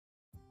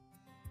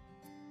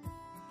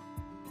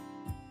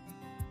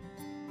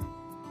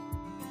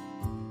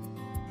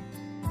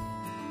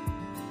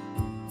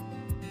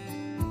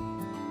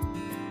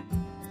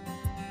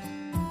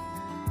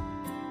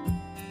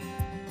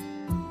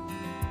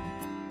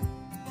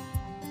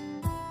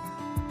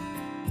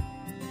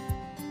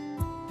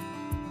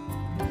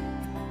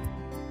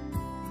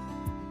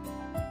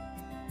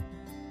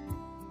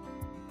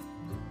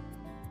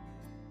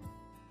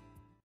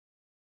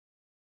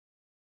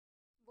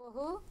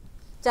बहु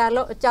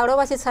चाउଳ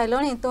ବାସି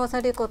ସାଇଲଣି ତୁମ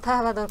ସାଥେ କଥା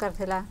ହେବା ଦରକାର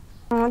ଥିଲା।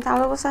 ହଁ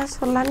ଚାଉଳ ବସା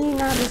ସରିଲାନି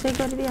ନା ରୋଷେଇ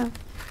କରିବି ଆଉ।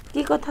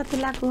 କି କଥା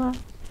ଥିଲା କୁହ?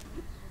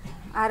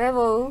 ଆରେ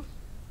ବୋଉ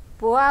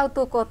ପୁଅ ଆଉ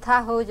ତୁ କଥା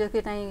ହେଉଛ କି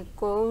ନାହିଁ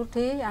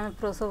କେଉଁଠି ଆମେ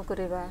ପ୍ରସବ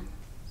କରିବା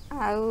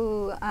ଆଉ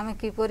ଆମେ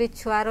କିପରି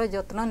ଛୁଆର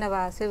ଯତ୍ନ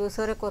ନେବା ସେ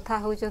ବିଷୟରେ କଥା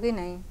ହେଉଛ କି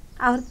ନାହିଁ?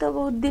 ଆହୁରି ତ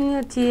ବହୁତ ଦିନ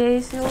ଅଛି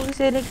ଏସବୁ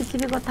ବିଷୟରେ କିଛି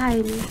ବି କଥା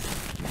ହେଇନି।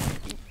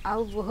 ଆଉ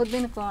ବହୁତ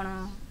ଦିନ କ'ଣ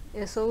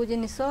ଏସବୁ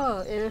ଜିନିଷ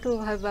ଏବେଠୁ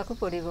ଭାବିବାକୁ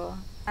ପଡ଼ିବ।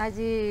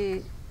 ଆଜି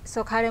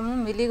ସକାଳେ ମୁଁ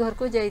ମିଲି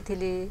ଘରକୁ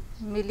ଯାଇଥିଲି।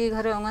 ମିଲି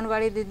ଘରେ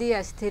ଅଙ୍ଗନବାଡ଼ି ଦିଦି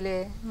ଆସିଥିଲେ।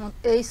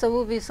 ଏଇ ସବୁ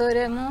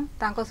ବିଷୟରେ ମୁଁ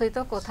ତାଙ୍କ ସହିତ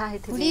କଥା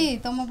ହେଇଥିଲି। ଖୁଡ଼ି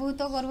ତମ ବୋଉ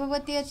ତ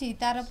ଗର୍ଭବତୀ ଅଛି,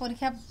 ତାର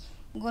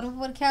ଗର୍ଭ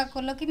ପରୀକ୍ଷା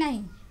କଲ କି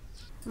ନାହିଁ?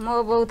 ମୋ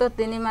ବୋଉ ତ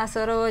 3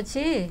 ମାସର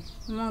ଅଛି।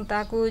 ମୁଁ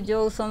ତାକୁ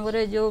ଯେଉଁ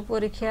ସମୟରେ ଯେଉଁ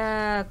ପରୀକ୍ଷା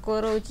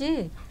କରାଉଛି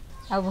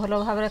ଆଉ ଭଲ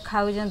ଭାବରେ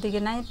ଖାଉଛନ୍ତି କି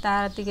ନାହିଁ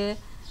ତାର ଟିକେ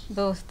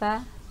ବ୍ୟବସ୍ଥା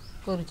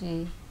କରୁଛି।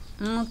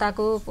 ମୁଁ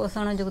ତାକୁ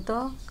ପୋଷଣଯୁକ୍ତ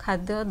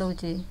ଖାଦ୍ୟ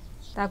ଦେଉଛି।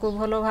 ତାକୁ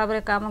ଭଲ ଭାବରେ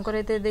କାମ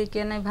କରାଇତେ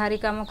ଦେଇତେ ନାହିଁ, ଭାରି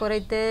କାମ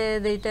କରାଇତେ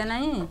ଦେଇତେ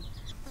ନାହିଁ।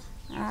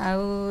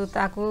 ଆଉ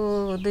ତାକୁ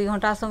 2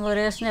 ଘଣ୍ଟା ସମୟ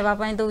ରେଷ୍ଟ ନେବା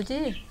ପାଇଁ ଦେଉଛି।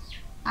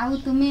 ଆଉ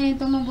ତୁମେ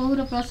ତମ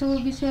ବୋଉର ପ୍ରସବ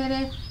ବିଷୟରେ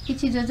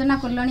କିଛି ଯୋଜନା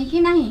କଲଣି କି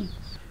ନାହିଁ?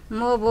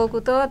 ମୋ ବୋଉକୁ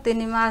ତ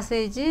 3 ମାସ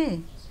ହେଇଛି,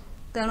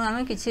 ତେଣୁ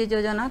ଆମେ କିଛି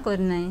ଯୋଜନା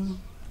କରିନାହିଁ।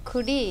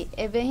 ଖୁଡ଼ି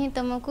ଏବେ ହିଁ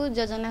ତୁମକୁ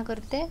ଯୋଜନା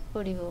କରିତେ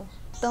ପଡ଼ିବ।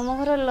 ତୁମ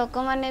ଘର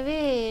ଲୋକମାନେ ବି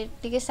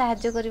ଟିକେ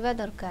ସାହାଯ୍ୟ କରିବା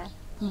ଦରକାର।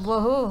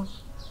 ବୋହୁ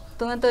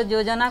ତୁମେ ତ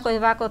ଯୋଜନା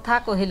କହିବା କଥା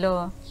କହିଲ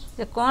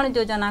ଯେ କ'ଣ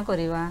ଯୋଜନା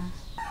କରିବା?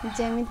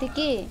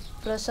 ଯେମିତିକି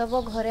ପ୍ରସବ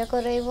ଘରେ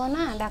କରାଇବ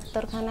ନା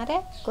ଡାକ୍ତରଖାନାରେ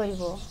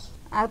କରିବ?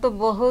 ଆଉ ତ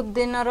ବହୁତ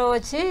ଦିନର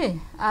ଅଛି,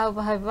 ଆଉ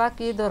ଭାବିବା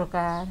କି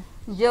ଦରକାର।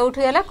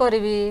 ଯେଉଁଠି ହେଲେ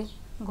କରିବି,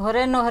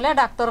 ଘରେ ନହେଲେ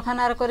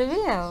ଡାକ୍ତରଖାନାରେ କରିବି।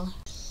 ଆଉ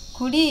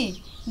ଖୁଡ଼ି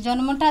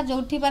ଜନ୍ମଟା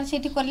ଯେଉଁଠି ପାରେ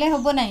ସେଇଠି କଲେ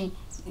ହେବ ନାହିଁ,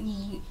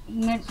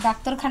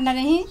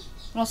 ଡାକ୍ତରଖାନାରେ ହିଁ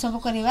ପ୍ରସବ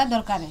କରିବା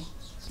ଦରକାର।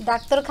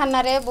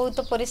 ଡାକ୍ତରଖାନାରେ ବହୁତ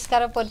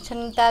ପରିଷ୍କାର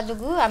ପରିଚ୍ଛନ୍ନତା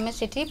ଯୋଗୁଁ ଆମେ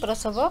ସେଠି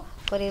ପ୍ରସବ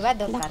କରିବା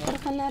ଦରକାର।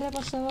 ଡାକ୍ତରଖାନାରେ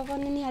ପ୍ରସବ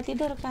କଲେ ନିହାତି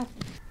ଦରକାର।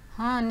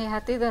 ହଁ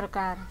ନିହାତି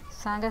ଦରକାର।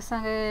 ସାଙ୍ଗେ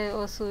ସାଙ୍ଗେ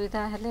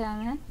ଅସୁବିଧା ହେଲେ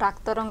ଆମେ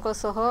ଡାକ୍ତରଙ୍କ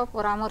ସହ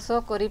ପରାମର୍ଶ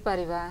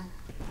କରିପାରିବା।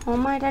 ହଁ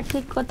ମା ଏଇଟା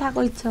ଠିକ୍ କଥା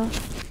କହିଛ।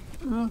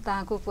 ମୁଁ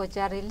ତାଙ୍କୁ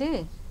ପଚାରିଲି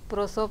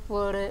ପ୍ରସବ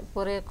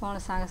ପରେ କ'ଣ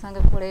ସାଙ୍ଗେ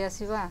ସାଙ୍ଗେ ପଳେଇ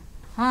ଆସିବା?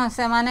 ହଁ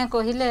ସେମାନେ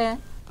କହିଲେ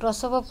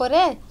ପ୍ରସବ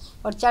ପରେ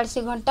 48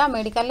 ଘଣ୍ଟା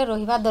ମେଡ଼ିକାଲରେ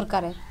ରହିବା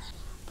ଦରକାର।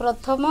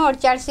 ପ୍ରଥମ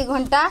 48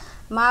 ଘଣ୍ଟା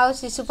ମା ଆଉ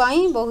ଶିଶୁ ପାଇଁ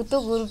ବହୁତ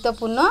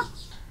ଗୁରୁତ୍ୱପୂର୍ଣ୍ଣ,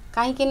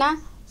 କାହିଁକି ନା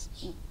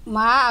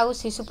ମା ଆଉ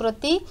ଶିଶୁ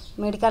ପ୍ରତି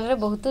ମେଡ଼ିକାଲରେ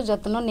ବହୁତ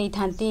ଯତ୍ନ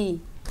ନେଇଥାନ୍ତି।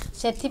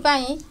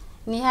 ସେଥିପାଇଁ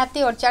ନିହାତି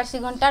 48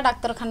 ଘଣ୍ଟା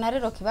ଡାକ୍ତରଖାନାରେ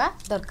ରଖିବା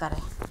ଦରକାର।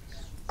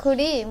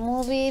 ଖୁଡ଼ି ମୁଁ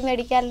ବି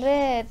ମେଡ଼ିକାଲରେ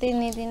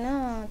 3 ଦିନ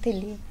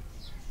ଥିଲି,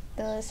 ତ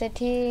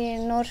ସେଠି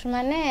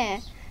ନର୍ସମାନେ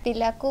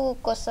ପିଲାକୁ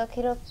କଷ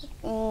କ୍ଷୀର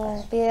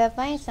ପିଇବା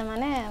ପାଇଁ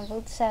ସେମାନେ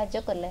ବହୁତ ସାହାଯ୍ୟ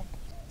କଲେ।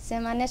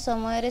 ସେମାନେ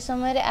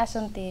ସମୟରେ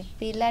ଆସନ୍ତି,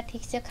 ପିଲା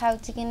ଠିକ୍ସେ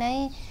ଖାଉଛି କି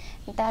ନାହିଁ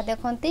ତାହା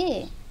ଦେଖନ୍ତି,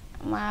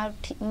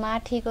 ମା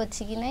ଠିକ୍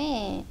ଅଛି କି ନାହିଁ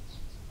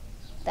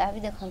ତାହା ବି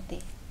ଦେଖନ୍ତି।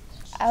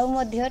 ଆଉ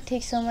ମଧ୍ୟ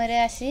ଠିକ୍ ସମୟରେ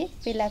ଆସି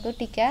ପିଲାକୁ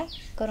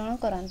ଟୀକାକରଣ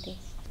କରନ୍ତି।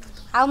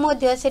 ଆଉ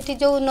ମଧ୍ୟ ସେଠି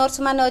ଯେଉଁ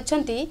ନର୍ସମାନେ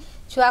ଅଛନ୍ତି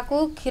ଛୁଆକୁ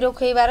କ୍ଷୀର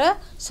ଖୁଆଇବାର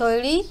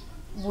ଶୈଳୀ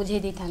ବୁଝାଇ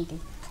ଦେଇଥାନ୍ତି।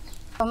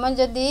 ତୁମେ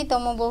ଯଦି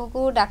ତୁମ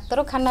ବୋହୂକୁ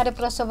ଡାକ୍ତରଖାନାରେ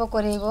ପ୍ରସବ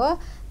କରାଇବ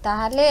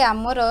ତାହେଲେ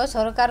ଆମର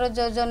ସରକାର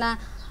ଯୋଜନା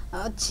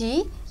ଅଛି,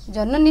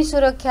 ଜନନୀ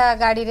ସୁରକ୍ଷା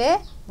ଗାଡ଼ିରେ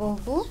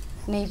ବୋହୂକୁ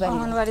ନେଇପାରିବ।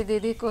 ଅଙ୍ଗନବାଡ଼ି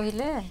ଦିଦି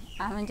କହିଲେ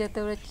ଆମେ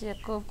ଯେତେବେଳେ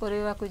ଚେକଅପ୍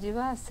କରିବାକୁ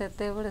ଯିବା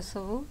ସେତେବେଳେ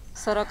ସବୁ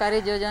ସରକାରୀ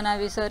ଯୋଜନା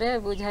ବିଷୟରେ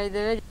ବୁଝାଇ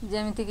ଦେବେ,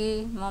 ଯେମିତିକି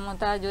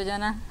ମମତା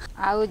ଯୋଜନା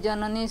ଆଉ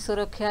ଜନନୀ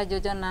ସୁରକ୍ଷା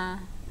ଯୋଜନା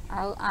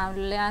ଆଉ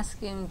ଆମ୍ବୁଲାନ୍ସ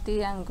କେମିତି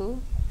ଆମକୁ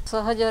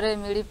ସହଜରେ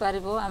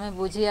ମିଳିପାରିବ ଆମେ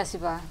ବୁଝି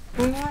ଆସିବା।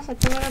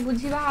 ସେତେବେଳେ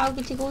ବୁଝିବା। ଆଉ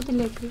କିଛି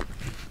କହୁଥିଲେ କି?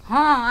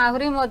 ହଁ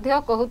ଆହୁରି ମଧ୍ୟ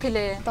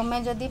କହୁଥିଲେ ତୁମେ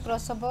ଯଦି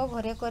ପ୍ରସବ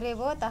ଘରେ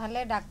କରାଇବ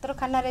ତାହେଲେ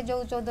ଡାକ୍ତରଖାନାରେ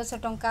ଯେଉଁ 1400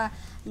 ଟଙ୍କା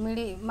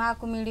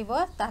ମାଆକୁ ମିଳିବ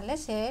ତାହେଲେ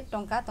ସେ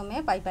ଟଙ୍କା ତୁମେ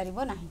ପାଇପାରିବ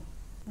ନାହିଁ।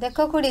 ଦେଖ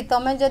ଖୁଡ଼ି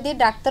ତୁମେ ଯଦି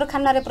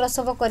ଡାକ୍ତରଖାନାରେ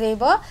ପ୍ରସବ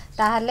କରାଇବ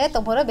ତାହେଲେ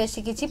ତୁମର ବେଶୀ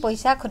କିଛି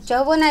ପଇସା ଖର୍ଚ୍ଚ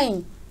ହେବ ନାହିଁ।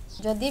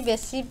 ଯଦି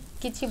ବେଶୀ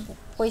କିଛି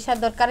ପଇସା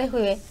ଦରକାର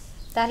ହୁଏ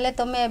ତାହେଲେ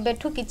ତୁମେ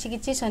ଏବେଠୁ କିଛି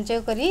କିଛି ସଞ୍ଚୟ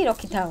କରି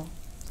ରଖିଥାଅ।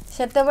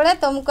 ସେତେବେଳେ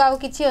ତୁମକୁ ଆଉ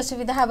କିଛି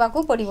ଅସୁବିଧା ହେବାକୁ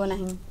ପଡ଼ିବ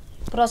ନାହିଁ।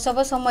 ପ୍ରସବ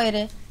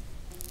ସମୟରେ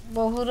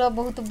ବୋହୂର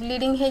ବହୁତ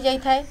ବ୍ଲିଡ଼ିଂ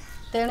ହୋଇଯାଇଥାଏ,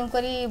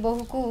 ତେଣୁକରି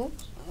ବୋହୂକୁ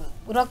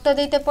ରକ୍ତ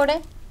ଦେଇତେ ପଡ଼େ।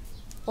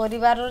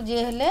 ପରିବାରର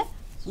ଯିଏ ହେଲେ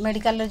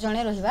ମେଡ଼ିକାଲରେ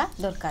ଜଣେ ରହିବା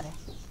ଦରକାର,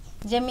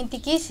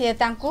 ଯେମିତିକି ସିଏ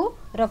ତାଙ୍କୁ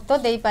ରକ୍ତ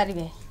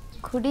ଦେଇପାରିବେ।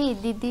 ଖୁଡ଼ି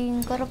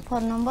ଦିଦିଙ୍କର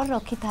ଫୋନ୍ ନମ୍ବର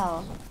ରଖିଥାଅ,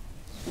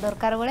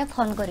 ଦରକାର ବେଳେ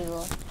ଫୋନ୍ କରିବ।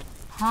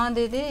 ହଁ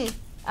ଦିଦି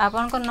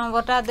ଆପଣଙ୍କ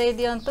ନମ୍ବରଟା ଦେଇ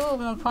ଦିଅନ୍ତୁ,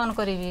 ମୁଁ ଫୋନ୍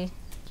କରିବି।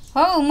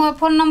 ହଉ ମୋ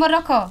ଫୋନ୍ ନମ୍ବର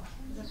ରଖ,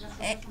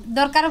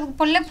 ଦରକାର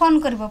ପଡ଼ିଲେ ଫୋନ୍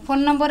କରିବ।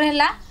 ଫୋନ୍ ନମ୍ବର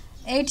ହେଲା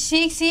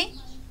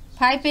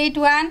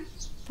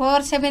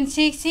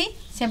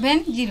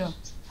 8658147670।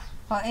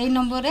 ହଁ ଏଇ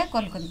ନମ୍ବରରେ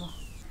କଲ୍ କରିବ।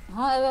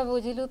 ହଁ ଏବେ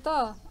ବୁଝିଲୁ ତ,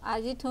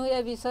 ଆଜିଠୁ ଏ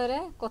ବିଷୟରେ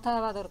କଥା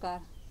ହେବା ଦରକାର।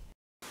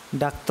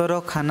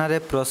 ଡାକ୍ତରଖାନାରେ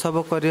ପ୍ରସବ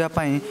କରିବା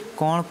ପାଇଁ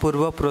କ'ଣ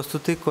ପୂର୍ବ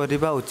ପ୍ରସ୍ତୁତି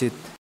କରିବା ଉଚିତ?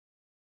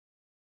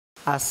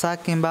 ଆଶା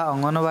କିମ୍ବା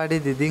ଅଙ୍ଗନବାଡ଼ି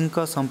ଦିଦିଙ୍କ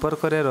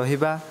ସମ୍ପର୍କରେ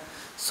ରହିବା,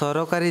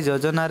 ସରକାରୀ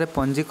ଯୋଜନାରେ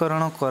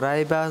ପଞ୍ଜୀକରଣ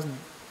କରାଇବା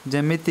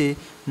ଯେମିତି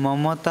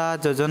ମମତା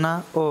ଯୋଜନା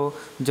ଓ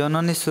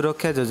ଜନନୀ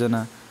ସୁରକ୍ଷା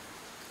ଯୋଜନା।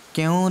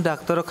 କେଉଁ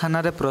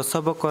ଡାକ୍ତରଖାନାରେ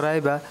ପ୍ରସବ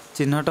କରାଇବା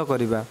ଚିହ୍ନଟ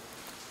କରିବା।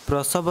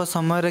 ପ୍ରସବ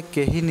ସମୟରେ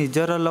କେହି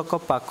ନିଜର ଲୋକ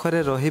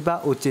ପାଖରେ ରହିବା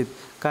ଉଚିତ,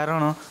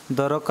 କାରଣ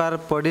ଦରକାର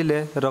ପଡ଼ିଲେ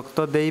ରକ୍ତ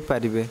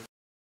ଦେଇପାରିବେ।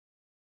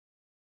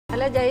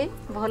 ହେଲେ ଯାଇ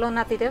ଭଲ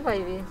ନାତିଟେ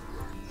ପାଇବେ।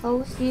 ହଉ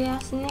ସିଏ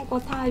ଆସିନେ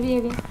କଥା ହେବି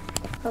ଏବେ।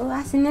 ହଉ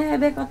ଆସିନେ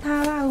ଏବେ କଥା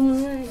ହେବା ଆଉ ମୁଁ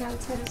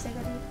ଯାଉଛି ରୋଷେଇ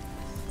କରିବି।